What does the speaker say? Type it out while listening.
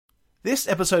This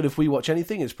episode of We Watch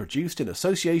Anything is produced in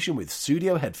association with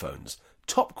Studio Headphones,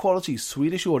 top quality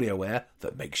Swedish audioware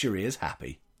that makes your ears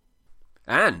happy.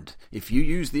 And if you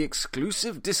use the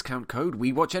exclusive discount code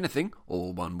We Watch Anything,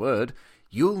 all one word,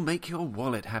 you'll make your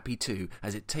wallet happy too,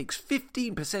 as it takes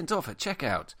 15% off at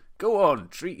checkout. Go on,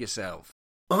 treat yourself.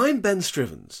 I'm Ben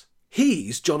Strivens.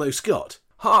 He's John O'Scott.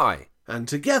 Hi. And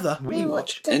together, we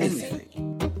watch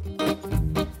anything.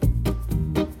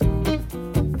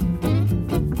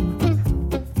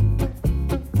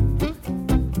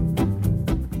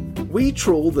 We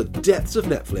trawl the depths of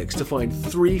Netflix to find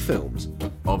 3 films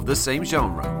Of the same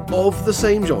genre. of the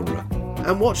same genre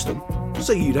and watch them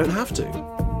so you don't have to.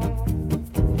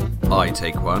 I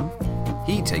take one,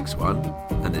 he takes one,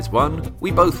 and there's one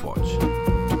we both watch.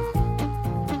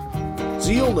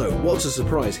 So you'll know what's a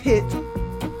surprise hit.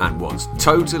 And what's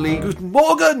totally... Guten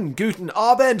Morgen, Guten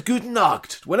Abend, Guten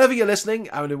Nacht. Whenever you're listening,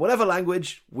 and in whatever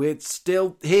language, we're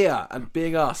still here and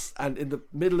being us and in the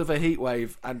middle of a heat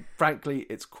wave. And frankly,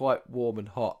 it's quite warm and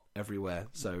hot everywhere.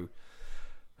 So,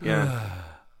 Yeah.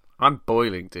 I'm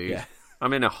boiling, dude. Yeah.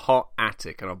 I'm in a hot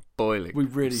attic and I'm boiling. We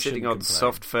really I'm sitting shouldn't on complain.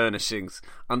 soft furnishings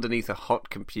underneath a hot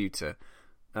computer.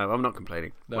 I'm not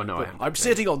complaining. no, Well, no, I but am I'm complaining,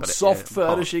 sitting on but soft I'm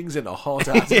hot. furnishings in a hot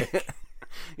attic.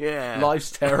 Yeah. Life's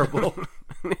terrible.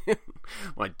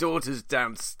 My daughter's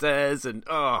downstairs and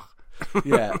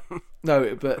Yeah.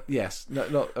 No, but yes.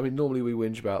 No, I mean, normally we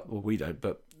whinge about, well, we don't,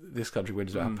 but this country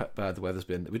whinges about how bad the weather's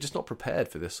been. We're just not prepared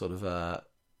for this sort of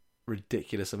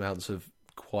ridiculous amounts of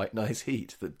quite nice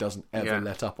heat that doesn't ever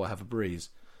let up or have a breeze.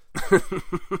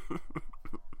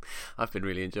 I've been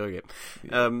really enjoying it.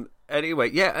 Anyway,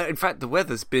 yeah, in fact, the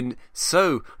weather's been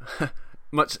so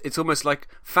much, it's almost like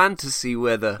fantasy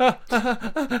weather.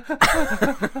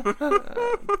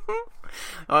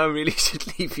 I really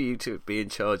should leave you to be in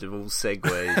charge of all segues,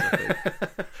 I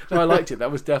think. No, I liked it.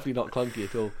 That was definitely not clunky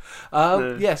at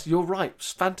all. Yes, you're right.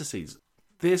 Fantasies.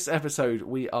 This episode,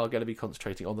 we are going to be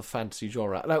concentrating on the fantasy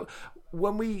genre. Now,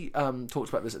 when we talked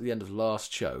about this at the end of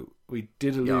last show, we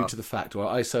did allude to the fact, or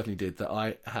I certainly did, that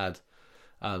I had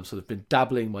sort of been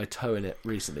dabbling my toe in it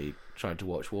recently, trying to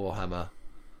watch Warhammer.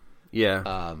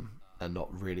 Yeah. And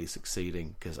not really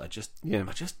succeeding because I just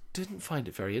didn't find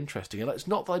it very interesting. And it's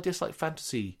not that I dislike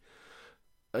fantasy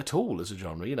at all as a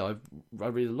genre. You know, I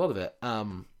read a lot of it,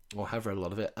 or have read a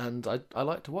lot of it, and I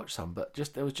like to watch some. But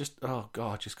there was just oh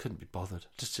god, I just couldn't be bothered.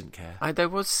 Just didn't care. There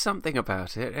was something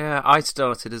about it. Yeah, I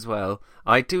started as well.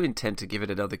 I do intend to give it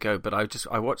another go, but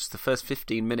I watched the first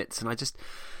 15 minutes and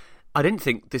I didn't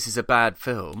think this is a bad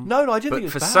film. No, I didn't think it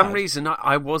was for bad. some reason,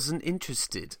 I wasn't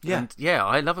interested. Yeah. And yeah,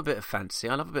 I love a bit of fantasy.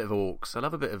 I love a bit of orcs. I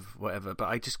love a bit of whatever. But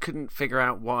I just couldn't figure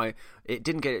out why it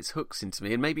didn't get its hooks into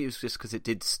me. And maybe it was just because it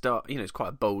did start, it's quite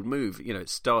a bold move. It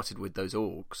started with those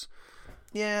orcs.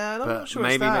 Yeah, and I'm But not sure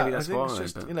maybe it's that. that's I think why,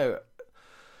 it's just, but-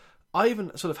 I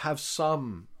even sort of have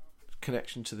some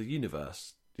connection to the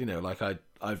universe. Like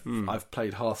I've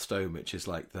played Hearthstone, which is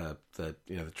like the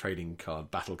trading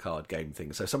card, battle card game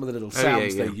thing. So some of the little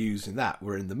sounds they use in that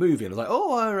were in the movie, and I was like,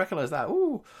 oh, I recognise that.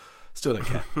 Ooh, still don't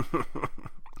care.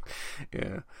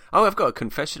 Yeah. Oh, I've got a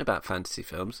confession about fantasy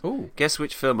films. Ooh. Guess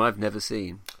which film I've never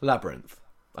seen? Labyrinth.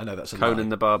 I know that's a Conan lie.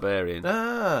 the Barbarian.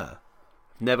 Ah,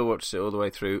 Never watched it all the way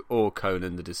through, or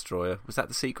Conan the Destroyer. Was that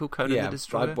the sequel, Conan yeah. the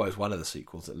Destroyer? Well, it was one of the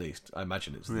sequels at least. I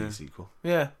imagine it's the sequel.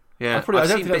 Yeah. Yeah, I don't I've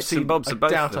seen think I've bits and bobs I of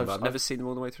both doubt of them, I've- but I've never seen them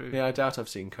all the way through. Yeah, I doubt I've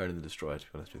seen Conan the Destroyer, to be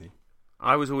honest with you.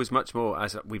 I was always much more,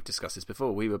 as we've discussed this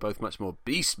before, we were both much more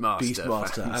Beastmaster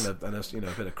fans. and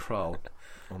a bit of Krull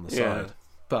on the Yeah. side.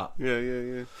 But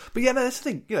Yeah. But yeah, no, that's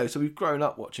the thing. So we've grown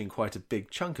up watching quite a big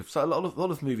chunk of a lot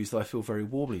of movies that I feel very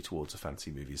warmly towards are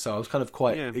fantasy movies. So I was kind of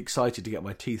quite excited to get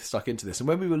my teeth stuck into this. And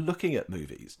when we were looking at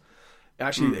movies,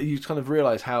 actually, you kind of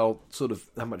realise how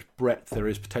much breadth there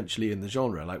is potentially in the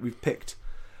genre. Like we've picked.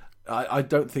 I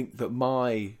don't think that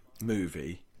my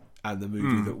movie and the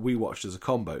movie that we watched as a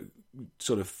combo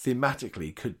sort of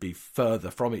thematically could be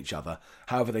further from each other.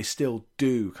 However, they still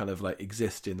do kind of like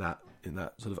exist in that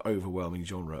sort of overwhelming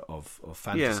genre of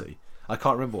fantasy. I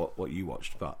can't remember what you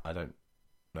watched, but I don't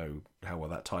know how well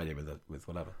that tied in with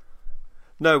whatever.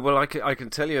 No, well, I can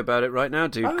tell you about it right now,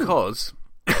 dude,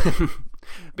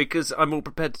 because I'm all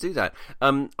prepared to do that.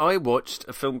 I watched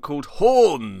a film called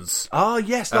Horns. Ah,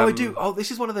 yes, no, I do. Oh,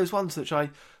 this is one of those ones that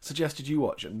I suggested you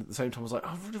watch, and at the same time I was like,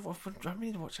 I really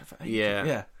watch that for ages.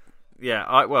 Yeah. Yeah,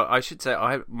 I should say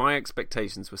my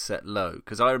expectations were set low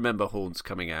because I remember Horns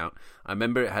coming out. I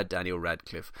remember it had Daniel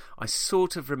Radcliffe. I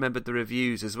sort of remembered the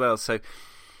reviews as well. So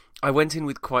I went in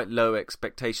with quite low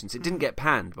expectations. It didn't get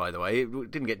panned, by the way.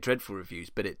 It didn't get dreadful reviews,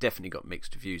 but it definitely got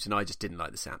mixed reviews, and I just didn't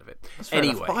like the sound of it.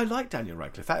 Anyway, but I like Daniel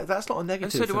Radcliffe. That's not a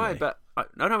negative. And so do I. Me. But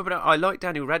I like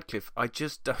Daniel Radcliffe. I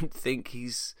just don't think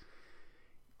he's.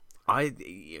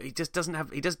 He just doesn't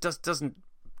have. He doesn't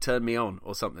turn me on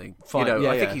or something. Fine.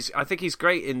 I think he's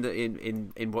great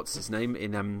in what's his name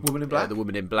in Woman in Black. The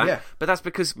Woman in Black. Yeah. But that's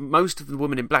because most of the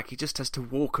Woman in Black, he just has to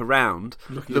walk around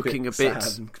looking a bit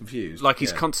sad and confused, like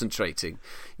he's concentrating.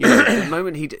 The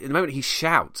moment he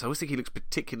shouts, I always think he looks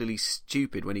particularly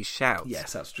stupid when he shouts.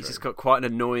 Yes, that's true. He's just got quite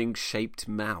an annoying shaped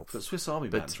mouth. But Swiss Army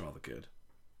Man's rather good.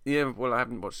 Yeah, well, I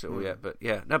haven't watched it all yet, but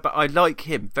yeah, no, but I like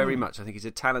him very much. I think he's a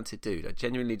talented dude. I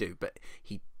genuinely do, but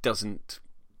he doesn't.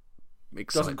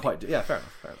 Doesn't quite do. Yeah, fair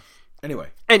enough.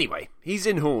 Anyway, he's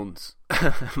in Horns,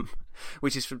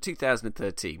 which is from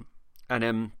 2013,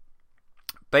 and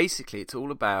basically it's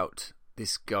all about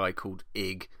this guy called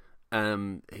Ig,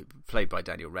 played by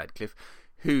Daniel Radcliffe,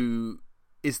 who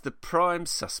is the prime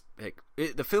suspect.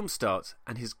 The film starts,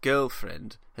 and his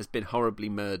girlfriend has been horribly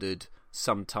murdered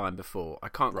some time before. I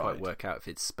can't quite work out if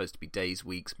it's supposed to be days,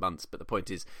 weeks, months, but the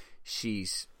point is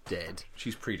she's dead.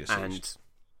 She's predeceased.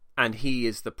 And he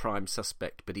is the prime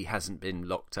suspect, but he hasn't been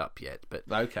locked up yet. But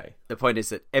okay. The point is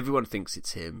that everyone thinks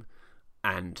it's him,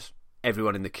 and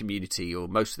everyone in the community, or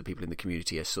most of the people in the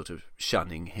community, are sort of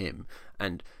shunning him.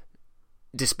 And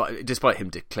despite him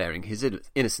declaring his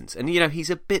innocence, and he's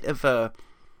a bit of a,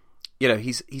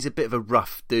 he's a bit of a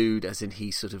rough dude, as in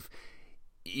he sort of,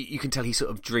 you can tell he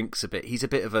sort of drinks a bit. He's a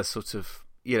bit of a sort of,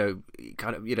 the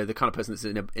kind of person that's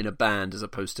in a band as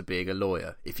opposed to being a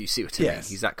lawyer, if you see what I mean.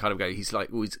 He's that kind of guy. He's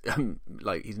like always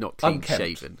he's not clean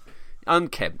shaven,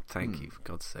 unkempt. Thank you, for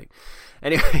God's sake.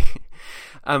 Anyway,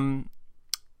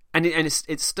 and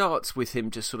it starts with him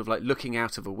just sort of like looking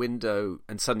out of a window,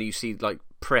 and suddenly you see like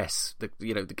press, the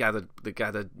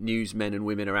gathered newsmen and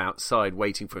women are outside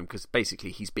waiting for him, because basically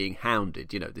he's being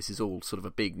hounded. This is all sort of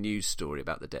a big news story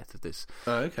about the death of this.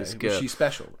 Oh, okay. This girl. Was she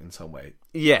special in some way?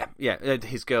 Yeah,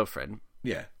 his girlfriend.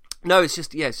 Yeah. No, it's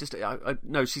just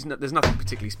no. She's not. There's nothing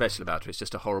particularly special about her. It's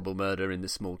just a horrible murder in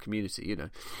this small community.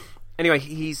 Anyway,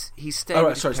 he's staying. Oh, right,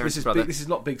 with sorry. his So parents' this is brother. this is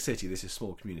not big city. This is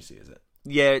small community, is it?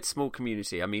 Yeah, it's small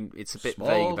community. I mean, it's a bit Small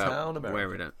vague about town America.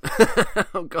 where it is.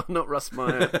 Oh God, not Russ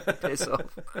Meyer. Piss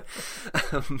off.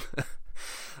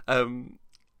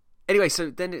 Anyway, so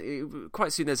then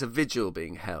quite soon there's a vigil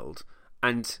being held,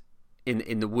 and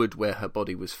in the wood where her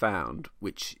body was found,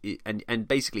 and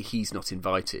basically he's not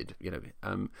invited,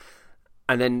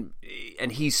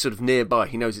 and he's sort of nearby.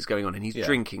 He knows it's going on, and he's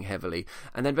drinking heavily,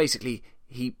 and then basically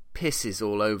he pisses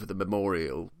all over the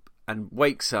memorial and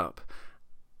wakes up.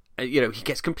 He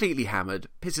gets completely hammered,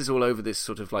 pisses all over this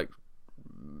sort of like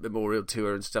memorial to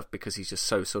her and stuff, because he's just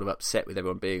so sort of upset with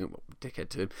everyone being a dickhead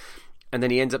to him. And then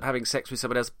he ends up having sex with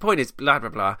someone else. Point is, blah, blah,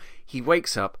 blah. He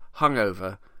wakes up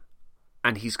hungover,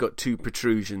 and he's got 2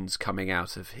 protrusions coming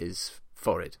out of his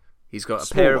forehead. He's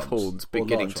got a pair of horns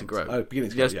beginning to grow. Oh,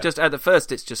 beginning to grow, Just at the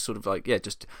first, it's just sort of like,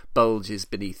 just bulges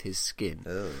beneath his skin.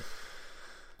 Oh.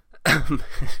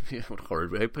 What a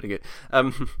horrid way of putting it.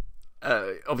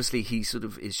 Obviously he sort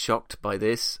of is shocked by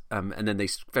this, and then they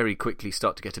very quickly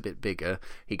start to get a bit bigger.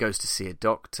 He goes to see a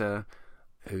doctor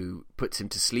who puts him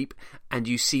to sleep, and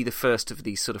you see the first of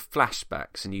these sort of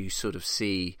flashbacks, and you sort of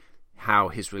see how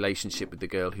his relationship with the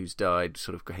girl who's died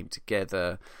sort of came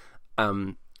together,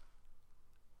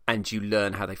 and you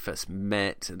learn how they first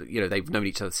met. And they've known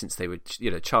each other since they were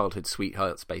childhood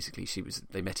sweethearts. Basically,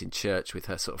 they met in church with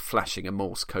her sort of flashing a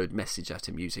Morse code message at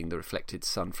him using the reflected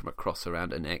sun from a cross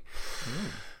around her neck.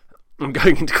 I'm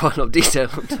going into quite a lot of detail,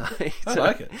 aren't I? I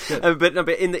like it. But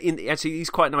actually, it's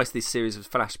quite nice, this series of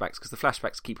flashbacks, because the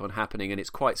flashbacks keep on happening, and it's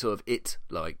quite sort of it's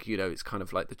kind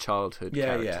of like the childhood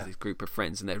characters, this group of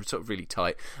friends, and they're sort of really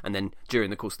tight. And then during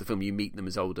the course of the film, you meet them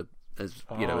as older. If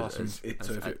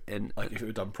it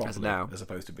were done properly, as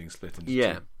opposed to being split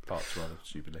into 2 parts rather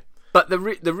stupidly. But the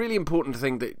really important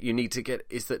thing that you need to get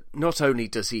is that not only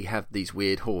does he have these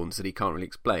weird horns that he can't really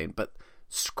explain, but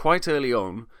quite early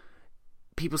on,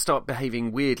 people start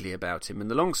behaving weirdly about him.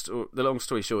 And the long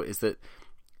story short is that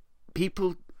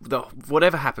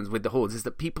whatever happens with the horns is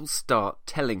that people start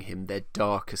telling him their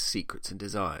darkest secrets and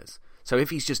desires. So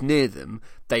if he's just near them,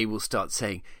 they will start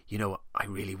saying, I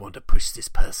really want to push this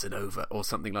person over, or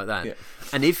something like that. Yeah.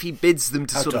 And if he bids them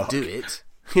to of do it...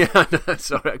 Yeah, no,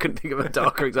 sorry, I couldn't think of a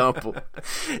darker example.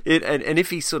 And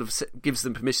if he sort of gives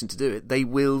them permission to do it, they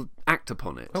will act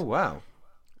upon it. Oh, wow.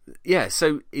 Yeah,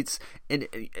 so it's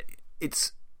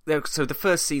so the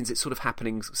first scenes, it's sort of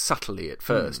happening subtly at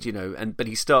first, but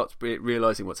he starts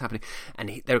realising what's happening,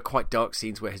 and there are quite dark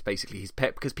scenes where his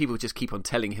pet, because people just keep on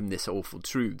telling him this awful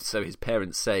truth, so his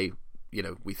parents say,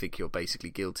 we think you're basically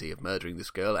guilty of murdering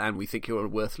this girl, and we think you're a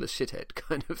worthless shithead,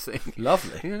 kind of thing.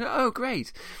 Lovely. Oh,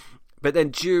 great. But then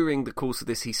during the course of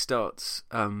this, he starts...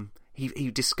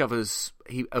 He discovers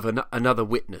another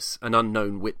witness, an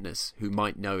unknown witness, who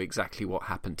might know exactly what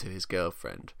happened to his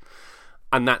girlfriend.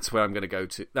 And that's where I'm going to go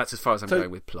to. That's as far as I'm going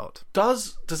with plot.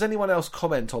 Does anyone else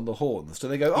comment on the horns? Do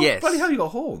they go, oh, yes. Bloody hell, you got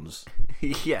horns?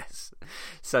 Yes.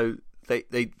 So they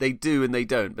do and they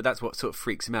don't, but that's what sort of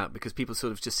freaks him out, because people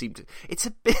sort of just seem to... It's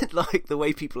a bit like the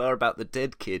way people are about the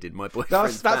dead kid in My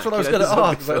Boyfriend's Back. That's what I was going to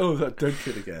ask. Like, oh, that dead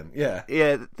kid again. Yeah.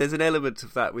 Yeah, there's an element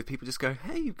of that with people just go,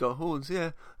 hey, you've got horns,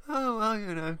 yeah. Oh,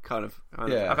 well, kind of.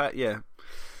 Yeah.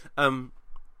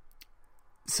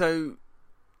 So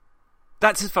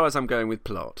that's as far as I'm going with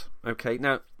plot. Okay,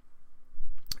 now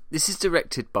this is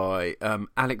directed by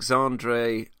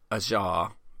Alexandre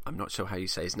Ajar. I'm not sure how you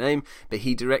say his name, but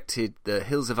he directed the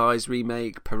Hills of Eyes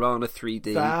remake, Piranha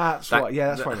 3D. That's right. Yeah,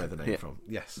 that's where I know the name from.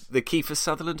 Yes. The Kiefer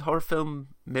Sutherland horror film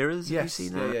Mirrors. Yes. Have you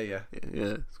seen that? Yeah.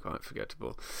 Yeah, it's quite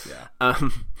forgettable. Yeah.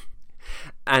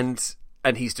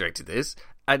 And he's directed this,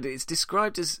 and it's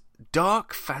described as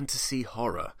dark fantasy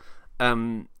horror.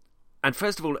 And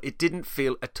first of all, it didn't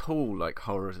feel at all like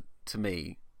horror to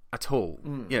me. At all.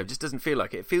 It just doesn't feel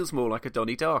like it. It feels more like a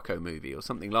Donnie Darko movie or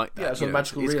something like that. Yeah, it's a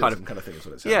magical realism kind of thing is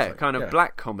what it sounds like. Kind of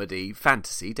black comedy,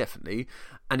 fantasy, definitely.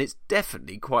 And it's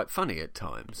definitely quite funny at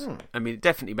times. I mean, it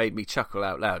definitely made me chuckle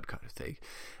out loud kind of thing.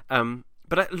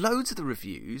 But loads of the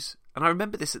reviews, and I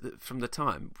remember this from the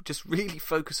time, just really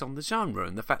focus on the genre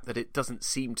and the fact that it doesn't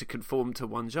seem to conform to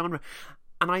one genre.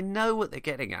 And I know what they're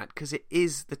getting at, because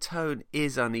the tone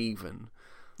is uneven.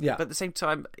 Yeah. But at the same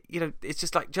time, it's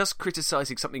just like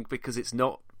criticising something because it's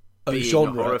not a being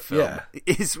genre, a horror film. Yeah.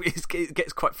 It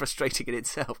gets quite frustrating in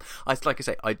itself. Like I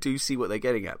say, I do see what they're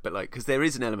getting at, but because there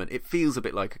is an element, it feels a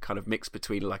bit like a kind of mix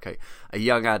between like a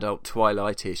young adult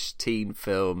Twilight-ish teen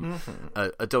film,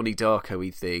 a Donnie Darko-y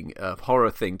thing, a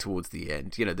horror thing towards the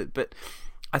end. But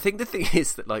I think the thing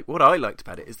is that what I liked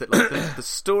about it is that the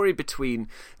story between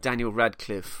Daniel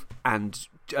Radcliffe and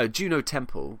Juno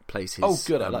Temple plays his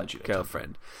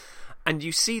girlfriend. And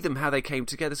you see them, how they came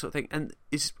together, sort of thing. And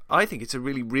I think it's a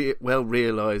really well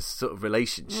realised sort of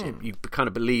relationship. You kind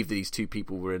of believe that these two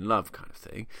people were in love, kind of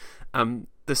thing.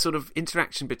 The sort of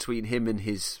interaction between him and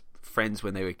his friends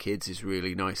when they were kids is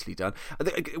really nicely done.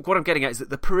 What I'm getting at is that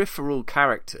the peripheral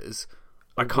characters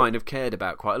I kind of cared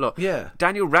about quite a lot. Yeah.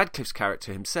 Daniel Radcliffe's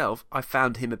character himself, I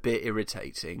found him a bit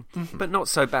irritating, but not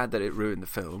so bad that it ruined the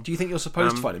film. Do you think you're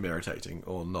supposed to find him irritating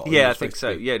or not? Yeah, I think so.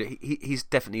 Yeah, he's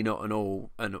definitely not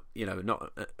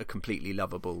not a completely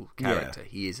lovable character. Yeah.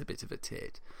 He is a bit of a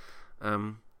tit.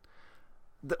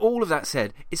 All of that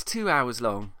said, it's 2 hours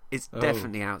long. It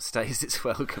definitely outstays its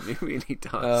welcome. It really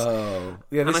does. Oh,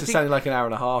 yeah. This is sounding like an hour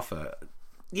and a half.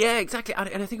 Yeah, exactly. And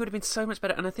I think it would have been so much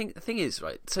better. And I think the thing is,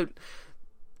 right, so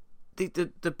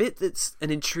the bit that's an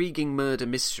intriguing murder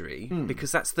mystery,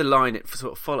 because that's the line it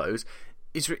sort of follows,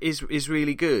 is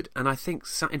really good. And I think,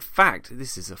 in fact,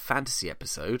 this is a fantasy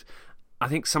episode. I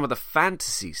think some of the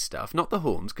fantasy stuff, not the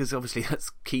horns, because obviously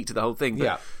that's key to the whole thing,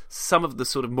 but some of the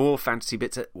sort of more fantasy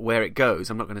bits where it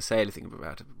goes, I'm not going to say anything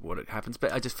about what it happens,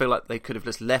 but I just feel like they could have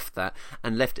just left that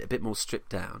and left it a bit more stripped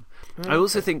down. Okay. I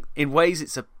also think, in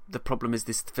ways, the problem is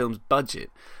this film's budget.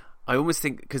 I almost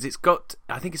think, because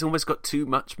I think it's almost got too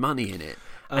much money in it.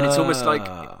 And it's almost like,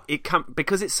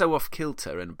 because it's so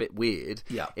off-kilter and a bit weird,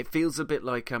 it feels a bit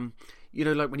like...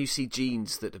 like when you see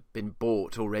jeans that have been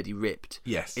bought already ripped.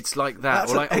 Yes. It's like that.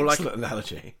 That's an excellent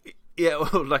analogy. Yeah,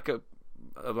 or like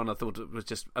one I thought it was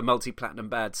just a multi-platinum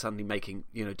band suddenly making,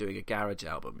 doing a garage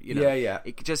album. Yeah.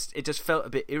 It just felt a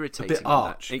bit irritating. A bit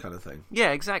arch kind of thing. Yeah,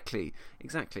 exactly.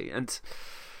 And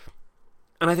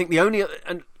I think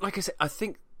and like I said, I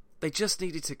think they just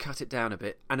needed to cut it down a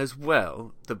bit. And as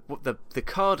well, the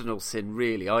cardinal sin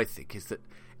really, I think, is that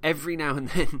every now and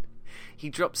then he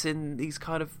drops in these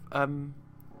kind of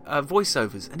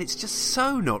voiceovers, and it's just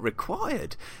so not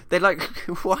required. They're like,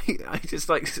 why? I just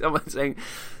like someone saying,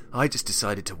 I just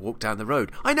decided to walk down the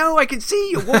road. I know, I can see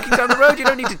you're walking down the road. You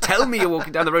don't need to tell me you're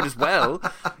walking down the road as well.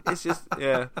 It's just,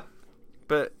 yeah.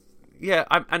 But, yeah,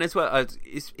 and as well,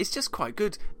 it's just quite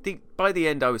good. By the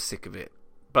end, I was sick of it.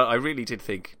 But I really did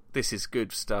think, this is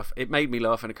good stuff. It made me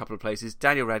laugh in a couple of places.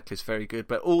 Daniel Radcliffe's very good,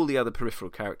 but all the other peripheral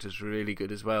characters were really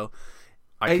good as well.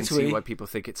 I can see why people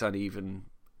think it's uneven.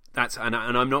 And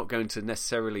I'm not going to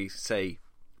necessarily say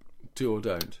do or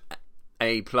don't.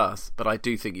 A+, but I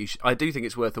do think I do think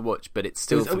it's worth a watch. But it's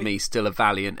still for me still a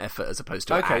valiant effort as opposed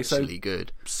to actually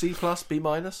good. C+, B-?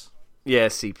 Yeah,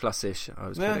 C+-ish.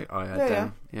 I had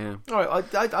down. Yeah. All right.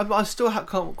 I still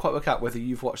can't quite work out whether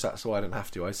you've watched that, so I don't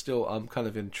have to. I'm kind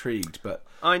of intrigued, but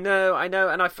I know,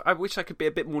 and I wish I could be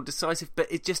a bit more decisive, but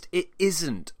it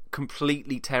isn't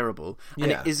completely terrible,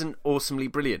 and it isn't awesomely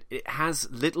brilliant. It has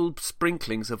little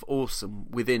sprinklings of awesome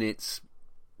within it,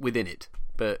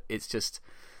 but it's just.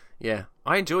 Yeah,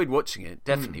 I enjoyed watching it,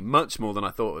 definitely. Much more than I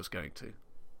thought I was going to.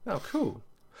 Oh, cool.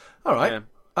 All right.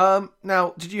 Yeah.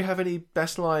 Now, did you have any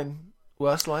best line,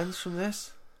 worst lines from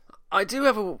this? I do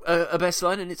have a best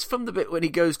line, and it's from the bit when he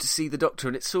goes to see the doctor,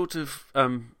 and it sort of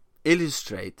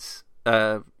illustrates,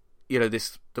 the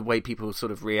way people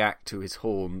sort of react to his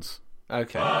horns.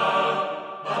 Okay.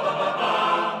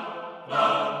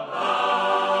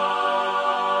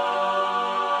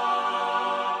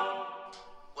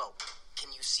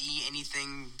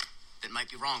 That might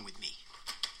be wrong with me.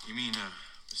 You mean,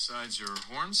 besides your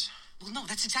horns? Well, no,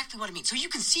 that's exactly what I mean. So you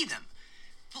can see them.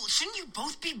 Well, shouldn't you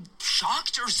both be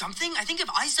shocked or something? I think if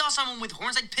I saw someone with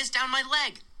horns, I'd piss down my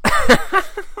leg.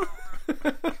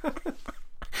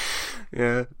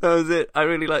 Yeah, that was it. I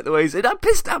really like the way he said, I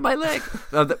pissed down my leg.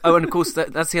 And of course,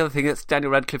 that's the other thing. That's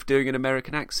Daniel Radcliffe doing an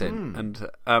American accent. And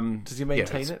does he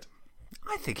maintain it?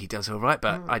 I think he does all right,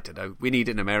 but I don't know. We need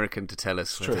an American to tell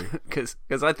us. True. Because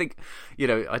I think,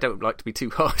 I don't like to be too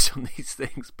harsh on these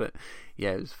things, but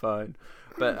yeah, it was fine.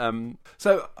 But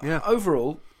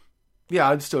overall,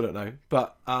 I still don't know.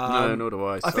 But no, nor do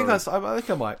I. I think I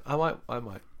might.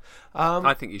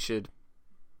 I think you should.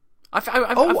 I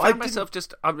found myself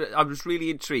I was really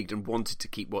intrigued and wanted to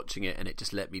keep watching it, and it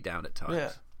just let me down at times.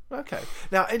 Yeah. Okay.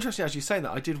 Now, interesting as you saying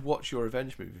that, I did watch your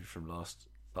revenge movie from last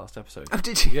episode. Oh,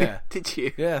 did you? Yeah. Did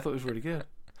you? Yeah, I thought it was really good.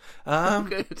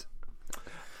 Good.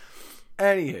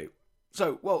 Anywho,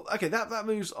 so okay, that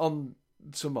moves on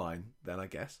to mine then, I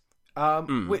guess.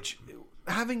 Which,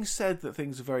 having said that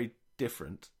things are very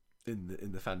different in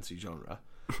the fantasy genre,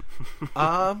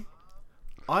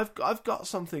 I've got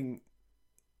something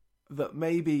that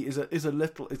maybe is a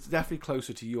little. It's definitely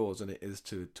closer to yours than it is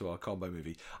to our combo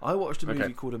movie. I watched a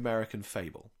movie called American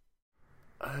Fable.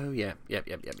 Oh yeah, yep.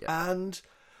 And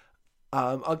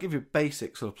I'll give you a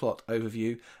basic sort of plot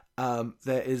overview.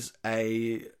 There is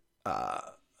a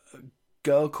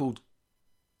girl called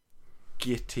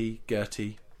Gertie,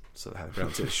 so how to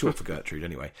pronounce it. It's short for Gertrude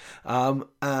anyway.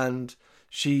 And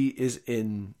she is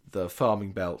in the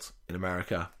farming belt in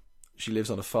America. She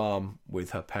lives on a farm with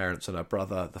her parents and her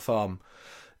brother. The farm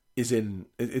is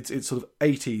it's sort of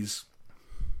 80s,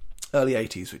 early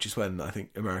 80s, which is when I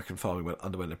think American farming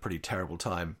underwent a pretty terrible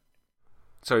time.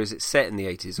 So is it set in the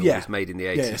 80s or was made in the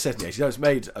 80s? Yeah, set in the 80s. No, it was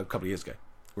made a couple of years ago.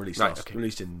 Released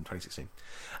in 2016.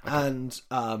 Okay. And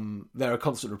there are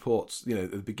constant reports,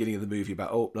 at the beginning of the movie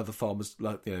about, another farmer's,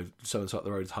 so-and-so up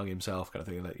the road hung himself, kind of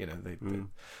thing.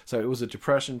 So it was a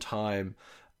depression time.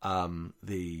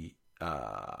 They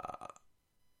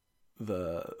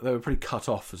were pretty cut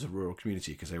off as a rural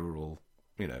community because they were all,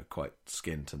 quite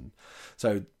skint. And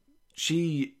so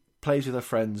she plays with her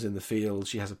friends in the field.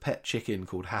 She has a pet chicken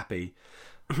called Happy.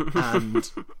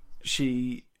 And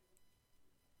she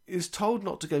is told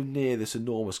not to go near this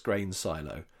enormous grain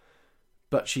silo,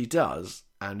 but she does,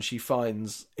 and she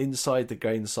finds inside the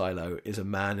grain silo is a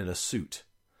man in a suit,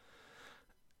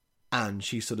 and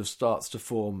she sort of starts to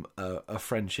form a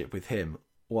friendship with him,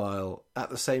 while at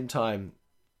the same time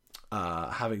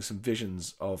having some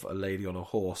visions of a lady on a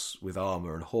horse with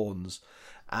armour and horns,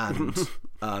 and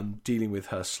dealing with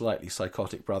her slightly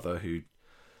psychotic brother who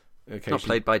not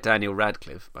played by Daniel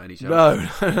Radcliffe by any chance. No,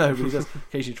 but he does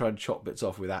occasionally try and chop bits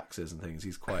off with axes and things.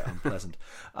 He's quite unpleasant.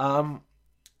 And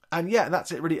yeah,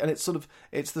 that's it really. And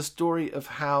it's the story of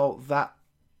how that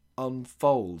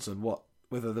unfolds and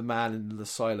whether the man in the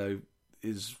silo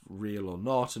is real or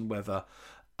not, and whether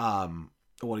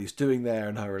what he's doing there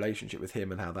and her relationship with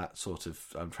him, and how that sort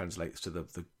of translates to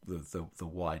the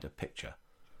wider picture.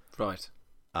 Right.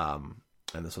 And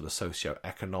the sort of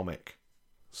socio-economic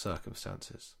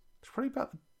circumstances. It's probably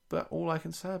about all I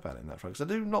can say about it in that front, because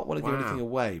I do not want to give anything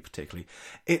away particularly.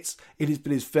 It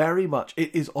is very much,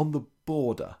 it is on the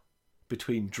border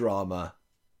between drama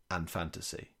and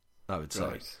fantasy, I would say.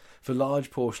 Right. For large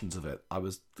portions of it, I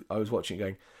was watching it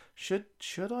going, should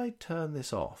I turn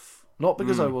this off? Not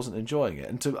because I wasn't enjoying it,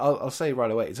 and I'll say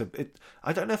right away,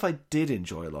 I don't know if I did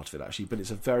enjoy a lot of it actually, but it's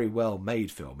a very well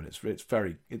made film, and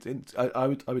I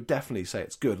would definitely say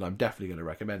it's good, and I'm definitely going to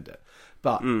recommend it.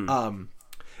 But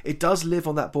it does live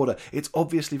on that border. It's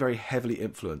obviously very heavily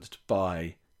influenced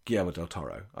by Guillermo del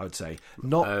Toro, I would say,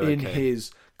 not in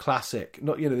his classic.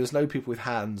 Not there's no people with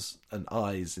hands and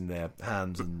eyes in their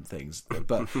hands and things,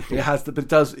 but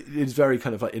it is very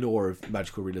kind of like in awe of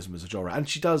magical realism as a genre. And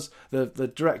she does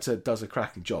the director does a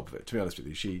cracking job of it. To be honest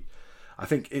with you, I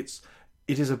think it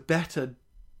is a better.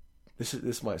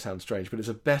 This might sound strange, but it's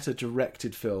a better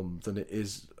directed film than it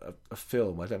is a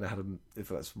film. I don't know if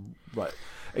that's right.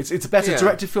 It's a better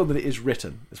directed film than it is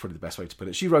written. It's probably the best way to put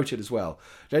it. She wrote it as well.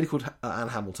 A lady called Anne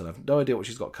Hamilton. I've no idea what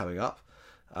she's got coming up,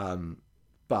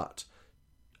 but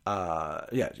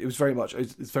it was very much.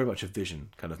 It's very much a vision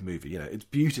kind of movie. It's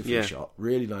beautifully shot,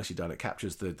 really nicely done. It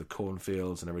captures the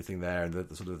cornfields and everything there, and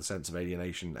the sort of the sense of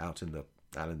alienation out in the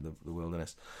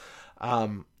wilderness,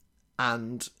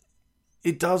 and.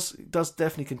 It does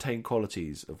definitely contain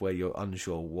qualities of where you're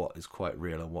unsure what is quite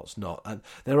real and what's not. And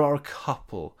there are a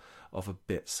couple of a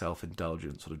bit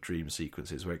self-indulgent sort of dream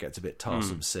sequences where it gets a bit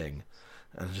Tarsum Singh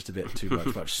and just a bit too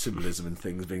much symbolism and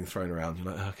things being thrown around.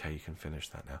 You're like, okay, you can finish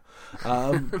that now.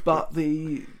 But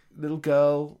the little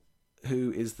girl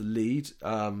who is the lead,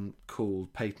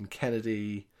 called Peyton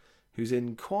Kennedy, who's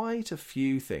in quite a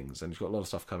few things, and she's got a lot of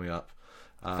stuff coming up.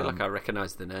 I feel like I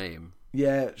recognise the name.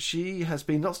 Yeah, she has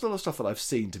been not a lot of stuff that I've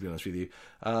seen, to be honest with you.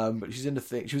 But she's in the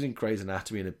thing. She was in Grey's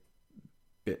Anatomy in a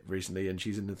bit recently, and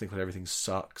she's in the thing called Everything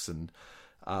Sucks, and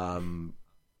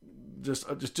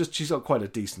just she's got quite a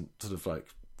decent sort of like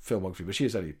filmography, but she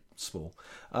is only small.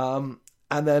 And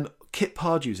then Kit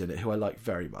Pardew's in it, who I like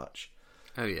very much.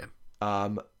 Oh yeah.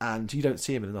 And you don't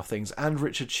see him in enough things, and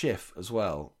Richard Schiff as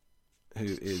well,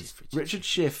 Richard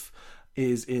Schiff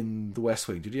is in The West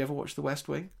Wing. Did you ever watch The West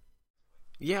Wing?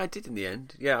 Yeah, I did in the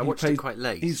end. Yeah, I watched it quite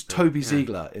late. He's Toby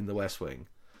Ziegler in The West Wing.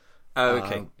 Oh,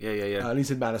 okay. Yeah. And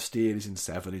he's in Man of Steel, he's in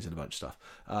Seven, he's in a bunch of stuff.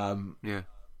 Yeah.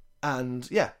 And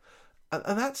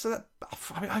that's I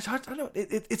mean, I don't know.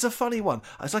 It's a funny one.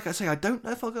 It's like I say, I don't know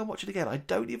if I'll go and watch it again. I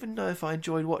don't even know if I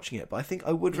enjoyed watching it, but I think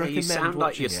I would recommend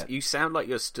watching it. You sound like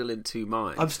you're still in two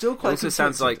minds. I'm still quite. It also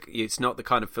sounds like it's not the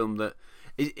kind of film that.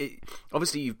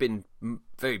 Obviously, you've been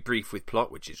very brief with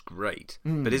plot, which is great.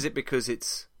 But is it because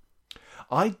it's?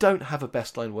 I don't have a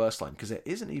best line, worst line, because there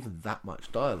isn't even that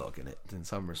much dialogue in it in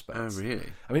some respects. Oh, really?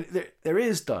 I mean, there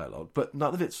is dialogue, but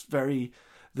none of it's very...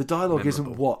 The dialogue memorable.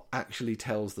 Isn't what actually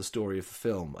tells the story of the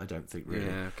film, I don't think, really.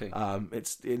 Yeah, okay.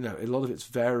 It's, a lot of it's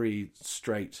very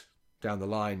straight down the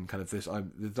line, kind of this...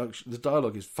 the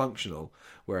dialogue is functional,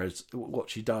 whereas what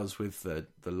she does with the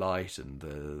light and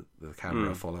the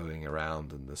camera following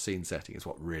around and the scene setting is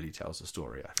what really tells the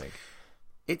story, I think.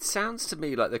 It sounds to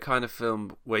me like the kind of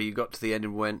film where you got to the end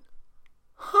and went,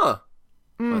 huh,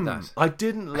 like that. I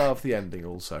didn't love the ending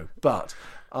also, but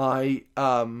there's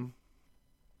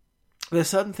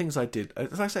certain things I did,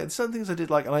 as I say, certain things I did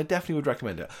like, and I definitely would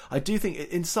recommend it. I do think,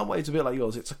 in some ways, a bit like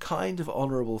yours, it's a kind of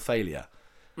honourable failure.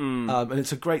 And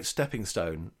it's a great stepping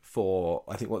stone for,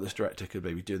 I think, what this director could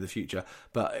maybe do in the future.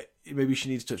 But maybe she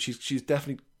needs to, she's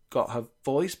definitely got her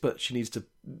voice, but she needs to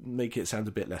make it sound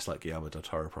a bit less like Guillermo del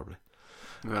Toro, probably.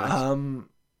 Right.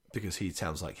 Because he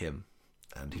sounds like him,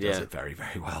 and he does it very,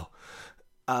 very well.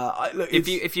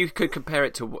 If you could compare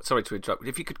it to, sorry to interrupt, but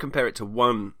if you could compare it to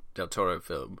one Del Toro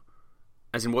film,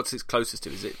 as in what's its closest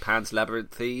to? Is it Pan's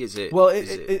Labyrinth? Is it? Well,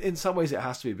 in some ways it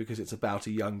has to be, because it's about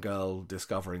a young girl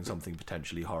discovering something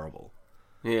potentially horrible.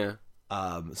 Yeah.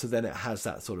 So then it has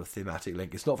that sort of thematic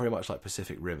link. It's not very much like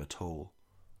Pacific Rim at all.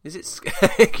 Is it?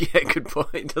 Yeah, good point.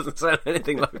 It doesn't sound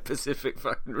anything like Pacific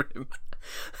fucking Rim.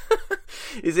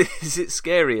 Is it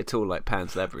scary at all, like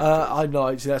Pan's Labyrinth? I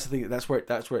know. See, that's the thing. That's where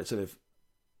it sort of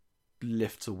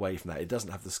lifts away from that. It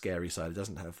doesn't have the scary side. It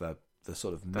doesn't have the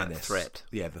sort of menace. That threat.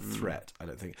 Yeah, the threat. I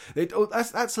don't think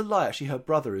that's a lie. Actually, her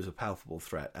brother is a palpable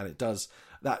threat, and it does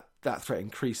that threat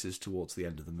increases towards the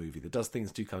end of the movie.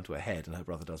 Things do come to a head, and her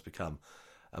brother does become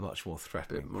a much more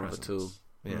threatening more presence. of a tool.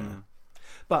 Yeah.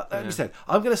 But like you said,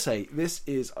 I'm going to say this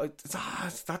is it's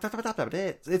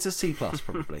a C+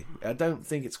 probably. I don't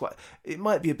think it's quite. It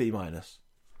might be a B-.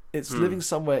 It's living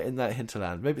somewhere in that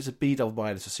hinterland. Maybe it's a B+-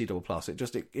 or C++.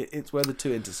 It's where the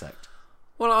two intersect.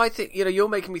 Well, I think you're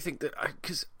making me think that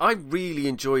because I really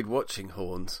enjoyed watching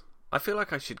Horns. I feel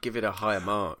like I should give it a higher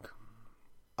mark.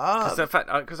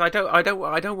 Because I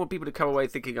don't want people to come away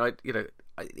thinking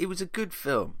it was a good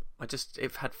film.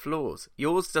 It had flaws.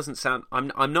 Yours doesn't sound.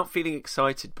 I'm not feeling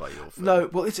excited by your film. No,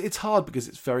 well, it's hard because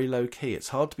it's very low key. It's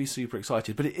hard to be super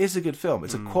excited, but it is a good film.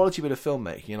 It's a quality bit of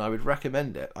filmmaking, and I would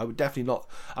recommend it. I would definitely not.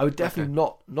 I would definitely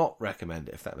not recommend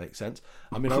it, if that makes sense.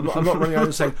 I mean, I'm not running around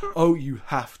and saying, "Oh, you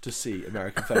have to see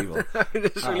American Fable." I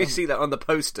just really see that on the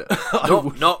poster.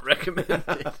 Not recommended.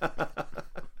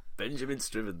 Benjamin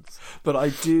Strivens. But I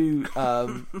do. I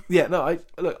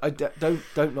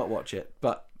don't not watch it,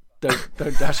 but.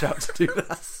 Don't dash out to do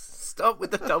that. Stop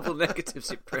with the double negatives,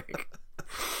 you prick.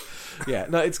 Yeah,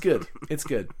 no, it's good. It's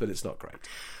good, but it's not great.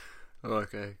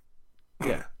 Okay.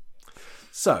 Yeah.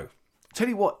 So, tell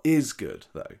you what is good,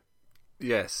 though.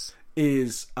 Yes.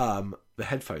 Is the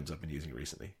headphones I've been using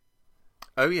recently.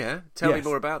 Oh, yeah? Tell me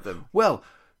more about them. Well,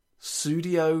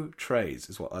 Studio Trays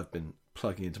is what I've been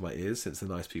plugging into my ears since the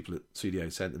nice people at Studio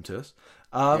sent them to us.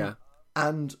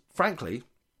 And frankly,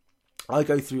 I've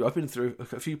been through a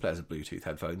few pairs of Bluetooth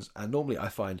headphones, and normally I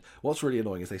find what's really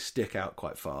annoying is they stick out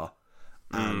quite far,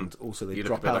 and also they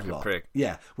drop out a lot.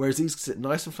 Yeah, whereas these sit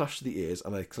nice and flush to the ears,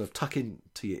 and they sort of tuck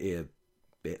into your ear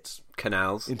bits.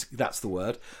 Canals. That's the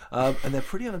word. And they're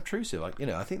pretty unobtrusive. Like,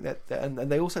 I think that, and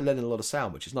they also let in a lot of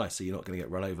sound, which is nice, so you're not going to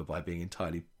get run over by being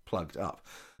entirely plugged up.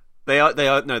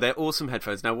 They're awesome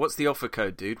headphones. Now, what's the offer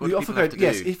code, dude? What do people have to do?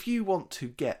 Yes, if you want to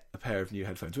get a pair of new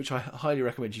headphones, which I highly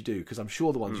recommend you do, because I'm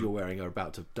sure the ones you're wearing are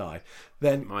about to die,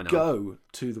 then go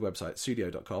to the website,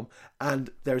 studio.com, and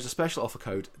there is a special offer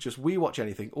code, just We Watch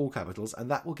Anything, all capitals,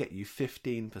 and that will get you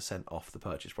 15% off the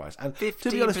purchase price. And 15%?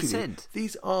 To be honest with you,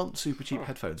 these aren't super cheap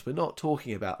headphones. We're not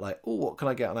talking about like, what can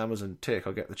I get on Amazon? Tick,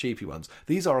 I'll get the cheapy ones.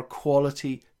 These are a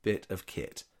quality bit of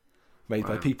kit made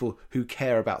by people who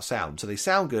care about sound. So they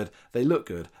sound good, they look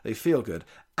good, they feel good,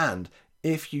 and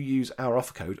if you use our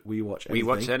offer code, We Watch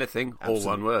Anything, all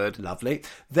one word. Lovely.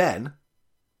 Then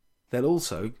they'll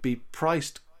also be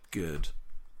priced good.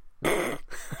 I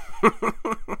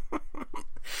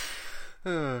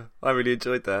really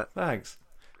enjoyed that. Thanks.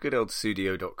 Good old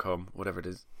Studio.com, whatever it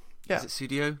is. Yeah. Is it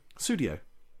Studio? Studio.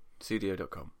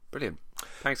 Studio.com. Brilliant.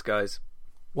 Thanks, guys.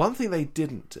 One thing they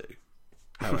didn't do,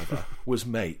 however, was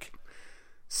make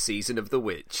Season of the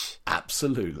Witch.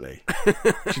 Absolutely. Do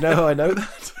you know how I know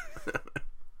that?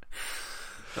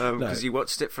 Because you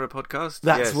watched it for a podcast?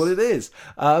 That's what it is.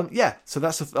 So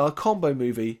that's our combo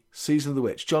movie, Season of the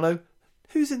Witch. Jono,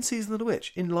 who's in Season of the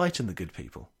Witch? Enlighten the good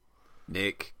people.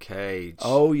 Nick Cage.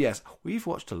 Oh, yes. We've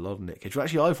watched a lot of Nick Cage. Well,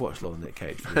 actually, I've watched a lot of Nick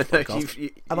Cage for this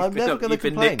podcast. And I'm never going to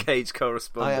complain. Nick Cage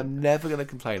correspondent. I am never going to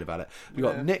complain about it. We've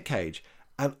got Nick Cage,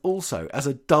 and also, as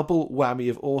a double whammy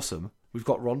of awesome, we've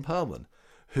got Ron Perlman.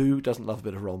 Who doesn't love a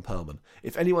bit of Ron Perlman?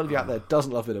 If anyone of you out there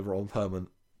doesn't love a bit of Ron Perlman,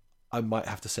 I might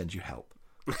have to send you help.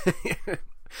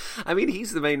 I mean,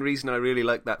 he's the main reason I really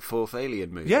like that fourth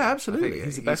Alien movie. Yeah, absolutely.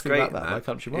 He's the best thing about that. My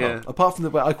Country Mile. Yeah. Apart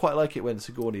from I quite like it when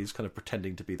Sigourney's kind of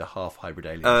pretending to be the half hybrid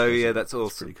alien. Oh yeah, that's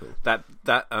awesome. Pretty cool. That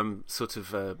sort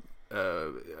of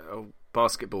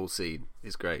basketball scene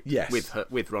is great. Yes,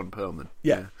 with Ron Perlman.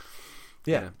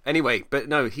 Yeah. Anyway, but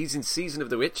no, he's in Season of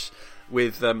the Witch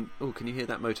with. Can you hear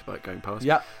that motorbike going past?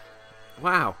 Yeah.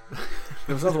 Wow.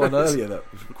 There was another one earlier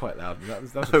that was quite loud. That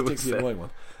was a particularly annoying one.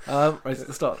 Right at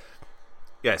the start.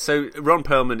 Yeah, so Ron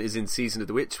Perlman is in Season of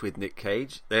the Witch with Nick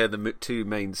Cage. They're the two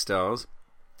main stars,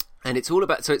 and it's all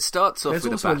about. So it starts off with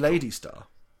There's also a lady star.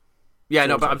 Yeah,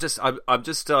 no, but I'm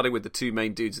just starting with the two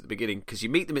main dudes at the beginning because you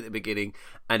meet them at the beginning,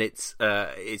 and it's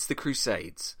the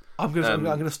Crusades. I'm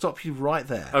going to stop you right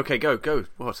there. Okay, go.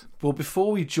 What? Well,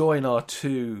 before we join our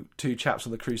two chaps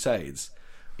on the Crusades,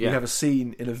 we have a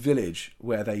scene in a village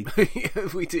where they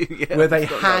we do, where they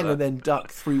hang and then duck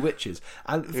three witches.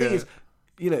 And the thing is,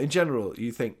 in general,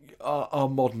 you think our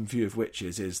modern view of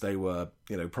witches is they were,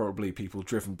 probably people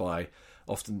driven by.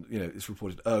 Often, it's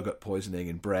reported ergot poisoning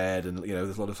in bread, and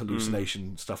there's a lot of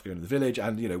hallucination stuff going on in the village,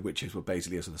 and witches were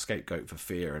basically a sort of scapegoat for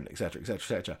fear, and etc., etc.,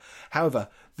 etc. However,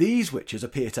 these witches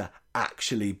appear to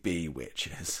actually be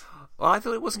witches. Well, I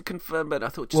thought it wasn't confirmed, but I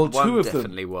thought just one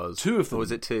definitely was. Two of them. Or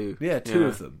was it two? Yeah, two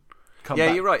of them.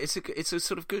 You're right. It's a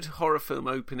sort of good horror film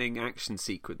opening action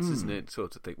sequence, isn't it?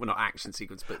 Sort of thing. Well, not action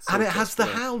sequence, but and it has the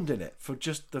Hound in it for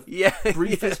just the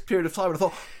briefest period of time. And I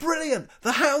thought, brilliant,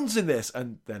 the Hound's in this,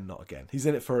 and then not again. He's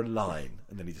in it for a line,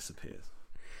 and then he disappears.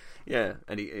 Yeah,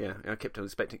 and I kept on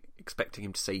expecting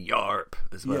him to say "yarp"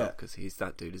 as well because he's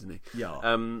that dude, isn't he?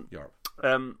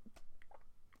 Yarp.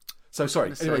 So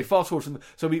sorry. Anyway, fast forward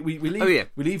from we leave.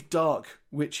 We leave dark,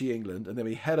 witchy England, and then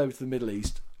we head over to the Middle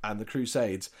East and the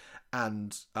Crusades.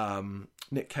 And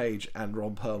Nick Cage and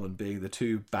Ron Perlman being the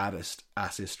two baddest,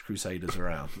 assest crusaders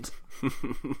around.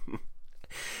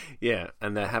 Yeah,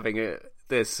 and they're having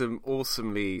there's some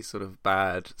awesomely sort of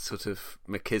bad, sort of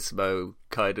machismo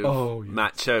kind of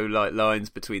macho-like lines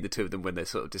between the two of them when they're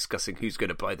sort of discussing who's going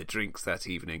to buy the drinks that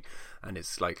evening, and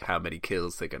it's like how many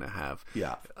kills they're going to have.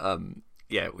 Yeah.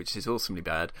 Which is awesomely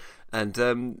bad. And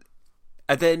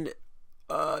then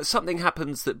something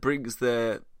happens that brings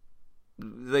their.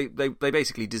 They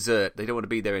basically desert. They don't want to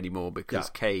be there anymore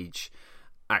because Cage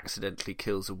accidentally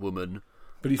kills a woman.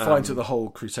 But he finds that the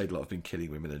whole crusade lot have been killing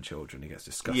women and children. He gets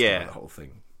disgusted by the whole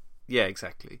thing. Yeah,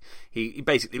 exactly. He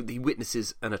basically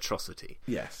witnesses an atrocity.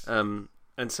 Yes.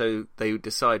 so they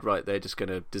decide, right, they're just going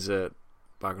to desert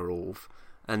bugger off,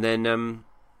 and then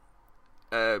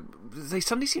they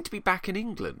suddenly seem to be back in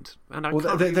England. And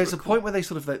there's a point where they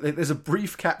sort of there's a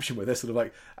brief caption where they're sort of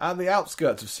like, "and the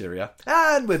outskirts of Syria,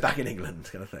 and we're back in England,"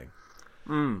 kind of thing.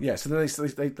 Yeah, so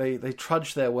then they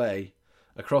trudge their way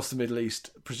across the Middle East,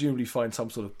 presumably find some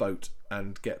sort of boat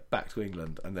and get back to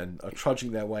England, and then are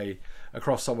trudging their way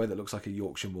across somewhere that looks like a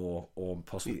Yorkshire moor or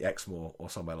possibly Exmoor or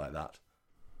somewhere like that.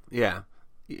 Yeah,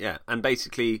 and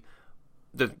basically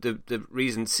the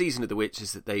reason Season of the Witch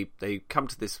is that they come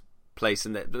to this place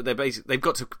and they're basically they've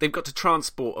got to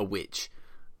transport a witch,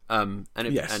 and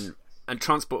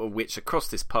transport a witch across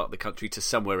this part of the country to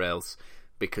somewhere else,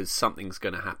 because something's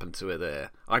going to happen to her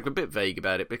there. I'm a bit vague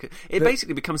about it, because it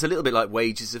basically becomes a little bit like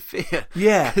Wages of Fear.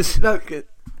 Yeah.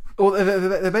 Well,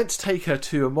 they're meant to take her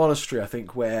to a monastery, I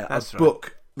think, where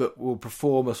book that will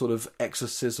perform a sort of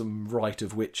exorcism rite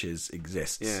of witches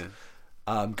exists.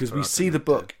 Yeah. Because we see the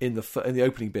book in the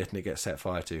opening bit and it gets set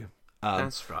fire to.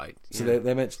 That's right. Yeah. So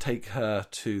they're meant to take her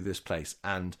to this place,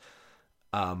 and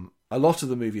a lot of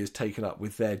the movie is taken up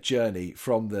with their journey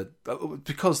from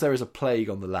because there is a plague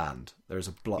on the land. There is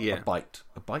a blight.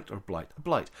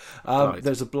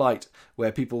 There's a blight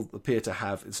where people appear to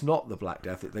have. It's not the Black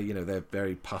Death. They're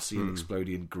very pussy and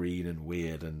exploding and green and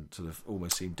weird and sort of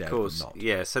almost seem dead. Of course, but not.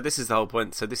 Yeah. So this is the whole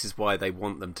point. So this is why they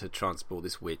want them to transport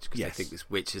this witch, because Yes. they think this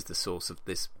witch is the source of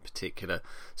this particular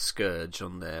scourge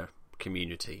on their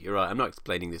community. You're right, I'm not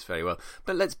explaining this very well,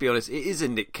 but let's be honest, it is a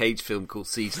Nick Cage film called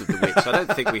Season of the Witch. I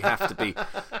don't think we have to be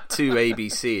too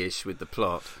ABC-ish with the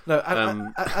plot. No,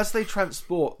 as they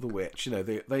transport the witch,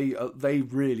 they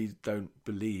really don't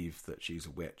believe that she's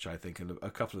a witch, I think, and a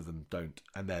couple of them don't.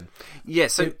 And then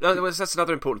that's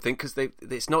another important thing, because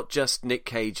it's not just Nick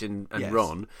Cage and Yes.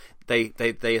 Ron.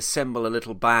 They assemble a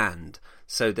little band.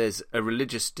 So there's a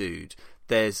religious dude.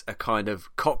 There's a kind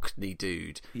of Cockney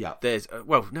dude. Yeah. There's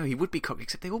no, he would be Cockney,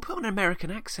 except they all put on American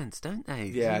accents, don't they?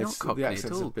 Yeah, not Cockney the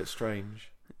accents at all. are a bit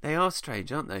strange. They are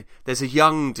strange, aren't they? There's a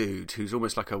young dude who's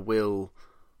almost like a Will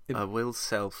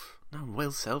Self. No,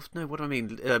 Will Self. No, what do I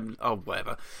mean?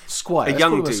 Whatever. Squire. A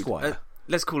young dude. Squire.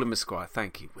 Let's call him a Squire.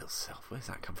 Thank you, Will Self. Where's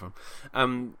that come from?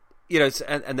 And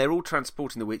they're all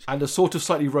transporting the witch. And a sort of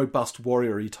slightly robust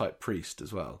warrior-y type priest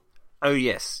as well. Oh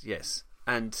yes,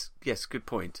 and yes, good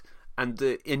point. And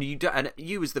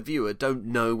you as the viewer don't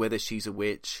know whether she's a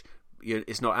witch.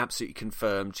 It's not absolutely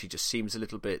confirmed. She just seems a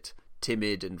little bit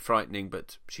timid and frightening,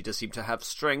 but she does seem to have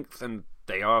strength, and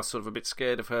they are sort of a bit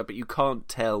scared of her. But you can't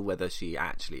tell whether she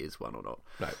actually is one or not.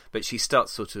 No. But she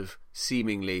starts sort of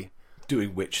seemingly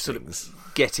doing witch sort things,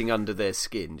 of getting under their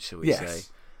skin, shall we say?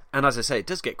 And as I say, it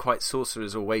does get quite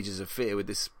Sorcerers or Wages of Fear with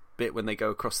this bit when they go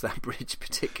across that bridge,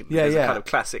 particularly. There's a kind of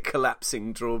classic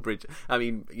collapsing drawbridge. I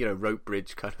mean, rope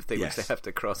bridge kind of thing, which they have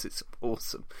to cross. It's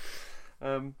awesome.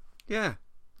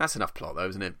 That's enough plot, though,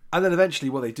 isn't it? And then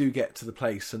eventually, they do get to the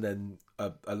place, and then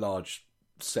a large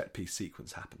set piece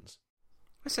sequence happens.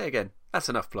 I say again, that's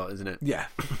enough plot, isn't it? Yeah,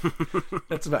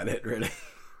 that's about it, really.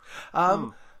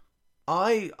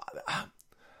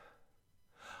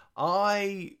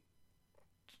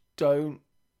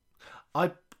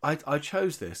 I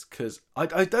chose this because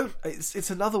I don't. It's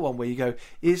another one where you go,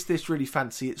 is this really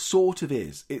fancy? It sort of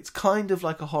is. It's kind of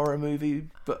like a horror movie,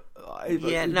 but I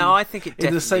think it definitely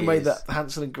in the same way is. that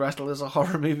Hansel and Gretel is a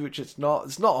horror movie, which it's not.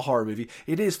 It's not a horror movie.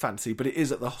 It is fancy, but it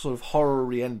is at the sort of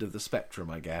horror-y end of the spectrum,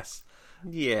 I guess.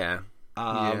 Yeah.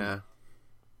 I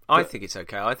think it's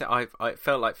okay. I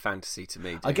felt like fantasy to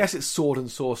me. I guess it's sword and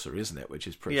sorcery, isn't it? Which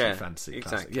is pretty fantasy.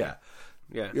 Exactly. Classic.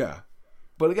 Yeah.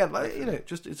 But again,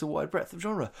 it's a wide breadth of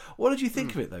genre. What did you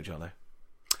think of it, though, Jono?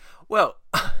 Well,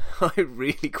 I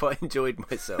really quite enjoyed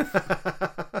myself.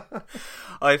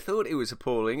 I thought it was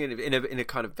appalling in a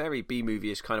kind of very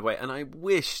B-movie-ish kind of way, and I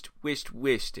wished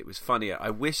it was funnier. I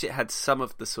wish it had some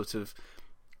of the sort of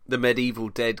the Medieval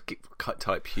Dead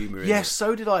type humour in it. Yes,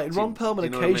 so did I. Ron Perlman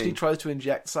occasionally tries to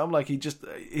inject some, like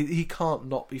he can't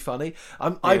not be funny.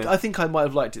 I think I might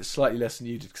have liked it slightly less than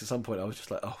you did, because at some point I was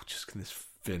just like, oh, just can this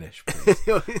finish, please?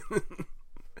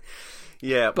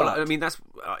 Yeah, but I mean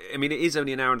it is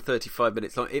only an hour and 35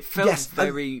 minutes long. It felt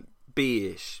very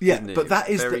B-ish. Yeah, didn't it? but that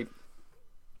is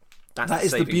that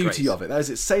is the beauty of it. That is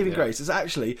its saving grace. It's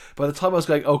actually, by the time I was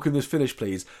going, oh, can this finish,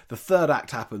 please? The third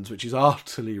act happens, which is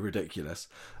utterly ridiculous,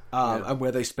 and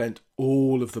where they spent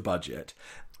all of the budget.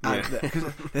 And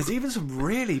there's even some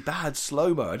really bad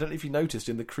slow-mo. I don't know if you noticed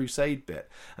in the Crusade bit,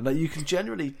 and that you can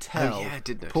generally tell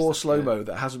poor slow-mo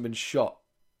that hasn't been shot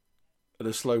at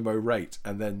a slow-mo rate,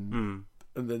 and then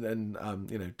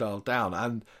dialed down,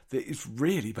 and it's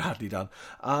really badly done.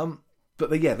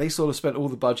 they sort of spent all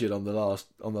the budget on the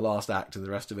last act, and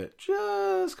the rest of it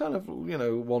just kind of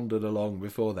wandered along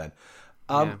before then.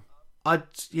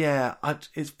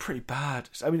 It's pretty bad.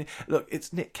 I mean, look,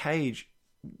 it's Nick Cage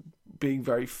being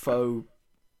very faux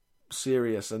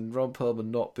serious and Ron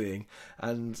Perlman not being,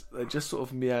 and it just sort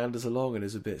of meanders along and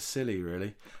is a bit silly,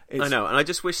 really. I know, and I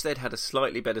just wish they'd had a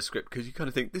slightly better script, because you kind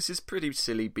of think, this is pretty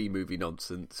silly B-movie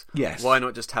nonsense. Yes. Why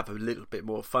not just have a little bit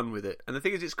more fun with it? And the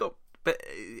thing is, but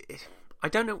I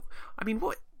don't know. I mean,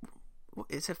 what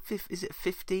is it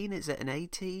 15? Is it an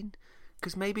 18?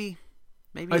 Because maybe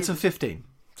it's a 15.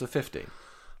 It's a 15.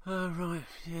 Oh, right,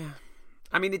 yeah.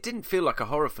 I mean, it didn't feel like a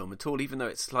horror film at all, even though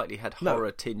it slightly had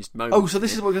horror-tinged moments. Oh, so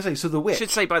this is what I was going to say. So The Witch. I should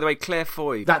say, by the way, Claire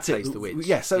Foy plays The Witch.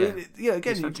 Yeah, so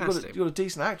again, you've got a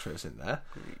decent actress in there.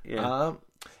 Yeah.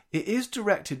 It is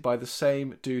directed by the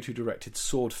same dude who directed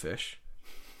Swordfish.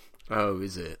 Oh,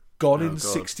 is it? Gone in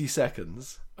 60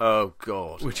 Seconds. Oh,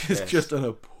 God. Which is just an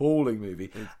appalling movie.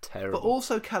 It's terrible. But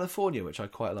also California, which I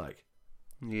quite like.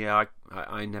 Yeah,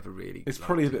 I never really. It's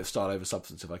probably a bit of style over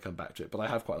substance if I come back to it, but I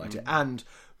have quite liked it. And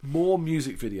more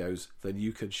music videos than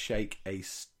you could shake a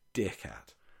stick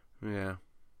at. Yeah,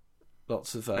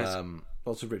 lots of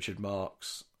Richard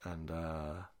Marx and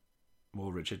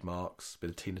more Richard Marx, a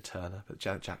bit of Tina Turner, but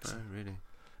Janet Jackson. Oh, really?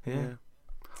 Yeah.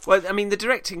 Well, I mean, the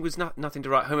directing was nothing to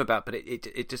write home about, but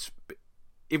it just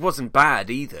wasn't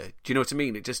bad either. Do you know what I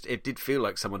mean? It did feel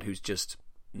like someone who's just.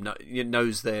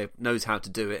 Knows how to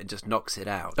do it and just knocks it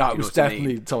out. That was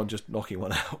definitely someone just knocking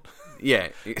one out. Yeah,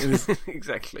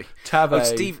 exactly.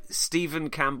 Stephen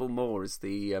Campbell Moore is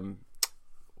the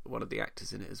one of the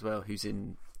actors in it as well. He's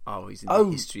in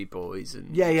History Boys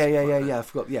and I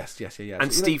forgot. Yes.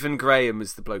 And Stephen Graham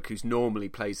is the bloke who's normally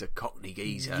plays a Cockney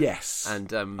geezer. Yes,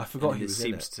 and I forgot he was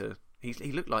in it.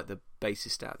 He looked like the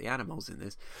bassist out of the Animals in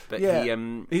this, but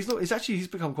he's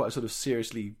become quite a sort of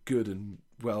seriously good and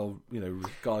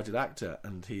regarded actor,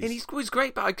 and he was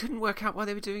great. But I couldn't work out why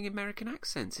they were doing American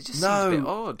accents. It just seems a bit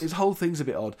odd. His whole thing's a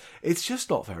bit odd. It's just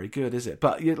not very good, is it?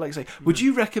 But like I say, would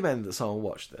you recommend that someone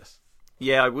watch this?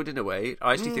 Yeah, I would in a way.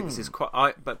 I actually think this is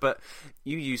quite. But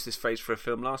you used this phrase for a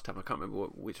film last time. I can't remember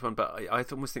which one, but I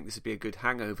almost think this would be a good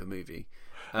hangover movie.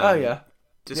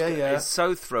 It's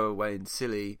so throwaway and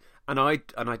silly. And I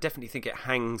definitely think it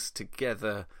hangs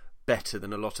together better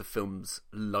than a lot of films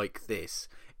like this.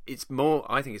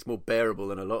 I think it's more bearable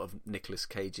than a lot of Nicolas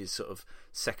Cage's sort of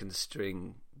second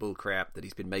string bullcrap that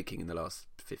he's been making in the last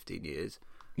 15 years.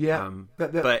 Yeah,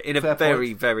 but in a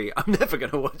very, very, I'm never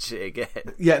going to watch it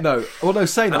again. Yeah, no. Well, no,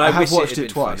 saying that, I have watched it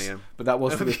twice, funnier. But that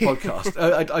was for this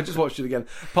podcast. I just watched it again,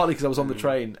 partly because I was on the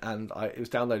train and it was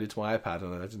downloaded to my iPad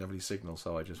and I didn't have any signal,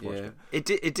 so I just watched it.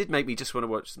 It did make me just want to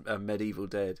watch Medieval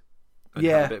Dead. And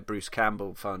have a bit of Bruce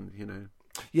Campbell fun,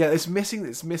 Yeah, it's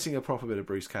missing a proper bit of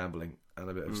Bruce Campbelling and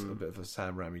a bit of a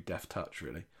Sam Raimi deft touch,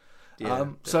 really. Yeah,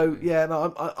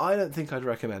 I don't think I'd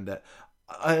recommend it.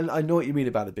 I know what you mean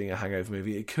about it being a hangover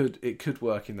movie. It could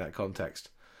work in that context,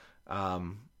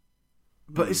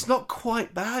 but it's not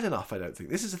quite bad enough. I don't think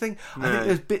this is the thing. No. I think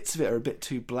there's bits of it are a bit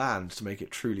too bland to make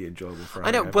it truly enjoyable for.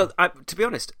 I know. Well, to be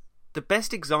honest, the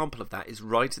best example of that is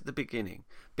right at the beginning,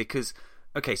 because.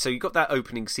 Okay, so you got that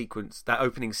opening sequence, that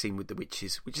opening scene with the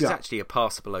witches, which is actually a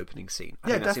passable opening scene.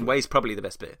 I think that's in ways probably the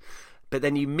best bit. But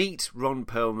then you meet Ron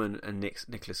Perlman and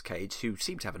Nicolas Cage, who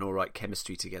seem to have an all right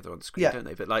chemistry together on screen, don't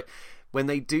they? But like when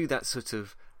they do that sort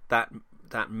of that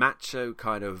macho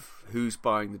kind of who's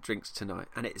buying the drinks tonight,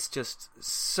 and it's just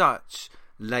such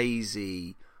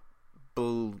lazy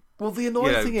bull. Well, the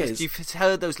annoying thing is, you've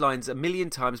heard those lines a million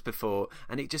times before,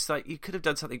 and it just like you could have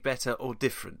done something better or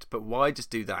different, but why just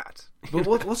do that? But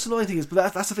what's the annoying thing is,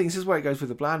 but that's the thing. This is where it goes with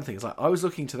the bland things. Like I was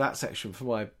looking to that section for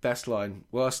my best line,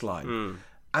 worst line,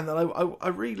 and then I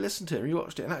re-listened to it,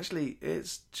 rewatched it, and actually,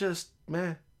 it's just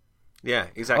meh. Yeah,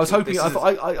 exactly. I was hoping.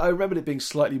 I remembered it being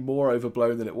slightly more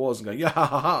overblown than it was, and going yeah, ha,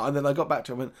 ha, ha, and then I got back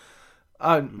to it and went,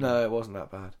 oh no, it wasn't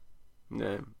that bad.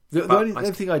 No, the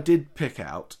only thing I did pick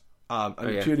out.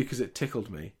 Purely because it tickled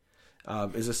me,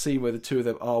 is a scene where the two of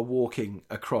them are walking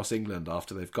across England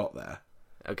after they've got there.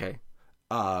 Okay.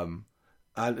 And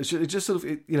it just sort of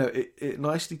it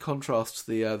nicely contrasts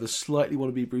the slightly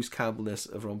wannabe Bruce Campbellness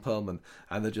of Ron Perlman,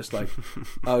 and they're just like,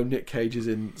 Nick Cage is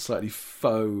in slightly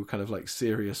faux kind of like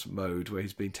serious mode where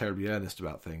he's being terribly earnest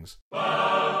about things.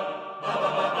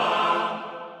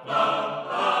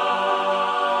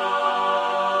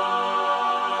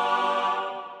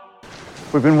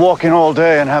 We've been walking all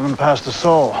day and haven't passed a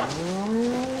soul.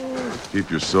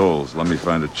 Keep your souls. Let me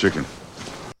find a chicken.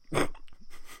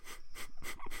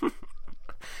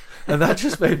 And that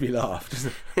just made me laugh. Just,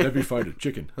 let me find a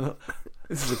chicken.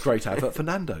 This is a great advert for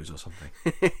Nando's or something.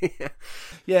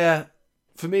 Yeah.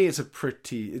 For me, it's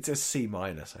a C-,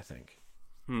 I think.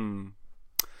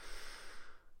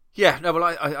 Yeah, no,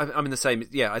 well, I'm in the same.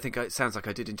 Yeah, I think it sounds like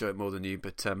I did enjoy it more than you,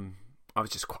 but I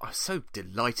was so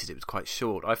delighted it was quite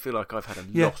short. I feel like I've had a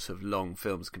lot of long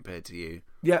films compared to you.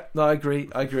 Yeah, no, I agree.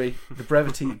 The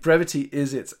brevity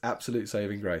is its absolute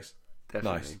saving grace.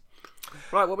 Definitely. Nice.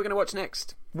 Right, what are we going to watch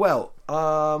next? Well,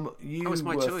 it's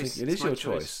my choice. It is your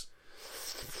choice.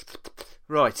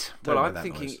 Right. Don't well, make I'm that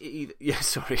thinking noise. either. Yeah,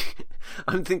 sorry.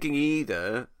 I'm thinking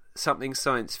either something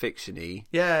science fiction-y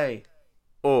Yay!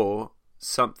 or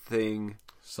something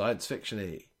Science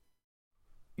fiction-y.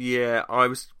 Yeah, I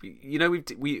was. You know,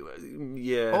 we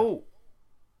yeah. Oh,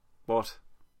 what?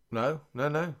 no.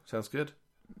 Sounds good.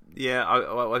 Yeah,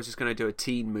 I was just going to do a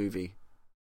teen movie.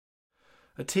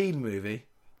 A teen movie.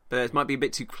 But it might be a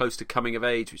bit too close to coming of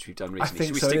age, which we've done recently. I think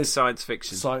Should we so. stick science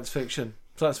fiction? Science fiction.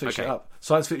 Science fiction Okay. up.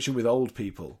 Science fiction with old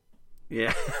people.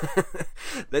 Yeah.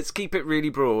 Let's keep it really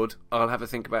broad. I'll have a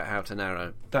think about how to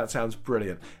narrow. That sounds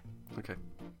brilliant. Okay.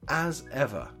 As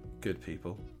ever, good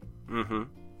people. Mm-hmm.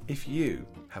 If you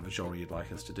have a genre you'd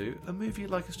like us to do, a movie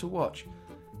you'd like us to watch,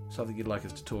 something you'd like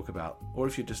us to talk about, or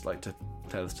if you'd just like to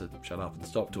tell us to shut up and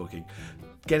stop talking,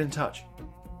 get in touch.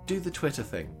 Do the Twitter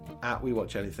thing,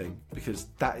 @WeWatchAnything, because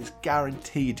that is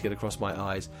guaranteed to get across my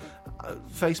eyes.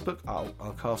 Facebook,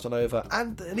 I'll cast on over,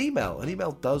 and an email. An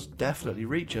email does definitely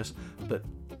reach us, but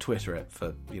Twitter it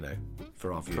for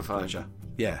our viewing pleasure.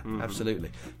 Yeah,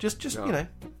 absolutely. Just just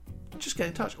get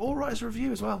in touch, or write us a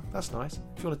review as well. That's nice.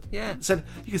 If you want to,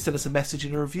 you can send us a message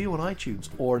in a review on iTunes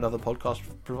or another podcast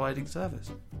providing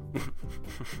service.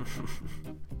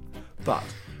 But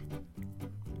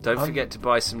don't forget to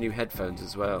buy some new headphones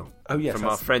as well. Oh yes, from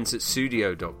our friends at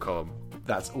Sudio.com.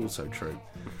 That's also true.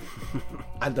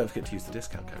 And don't forget to use the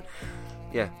discount code.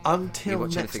 Yeah. Until you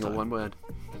watch next anything time. or one word.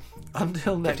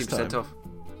 Until next 50% time. off.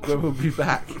 When we'll be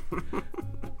back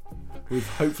with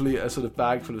hopefully a sort of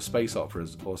bag full of space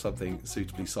operas or something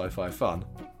suitably sci-fi fun.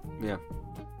 Yeah.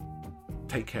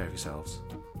 Take care of yourselves.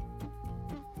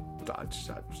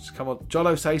 Just come on,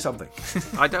 Jono, say something.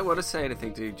 I don't want to say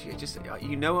anything, dude.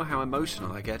 You know how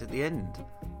emotional I get at the end.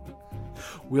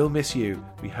 We'll miss you.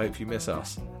 We hope you miss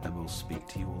us, and we'll speak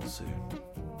to you all soon.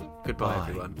 Goodbye, Bye.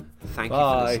 everyone. Thank Bye.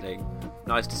 you for listening.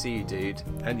 Nice to see you, dude.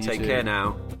 And you Take too. care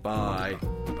now. Bye.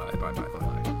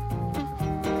 Bye.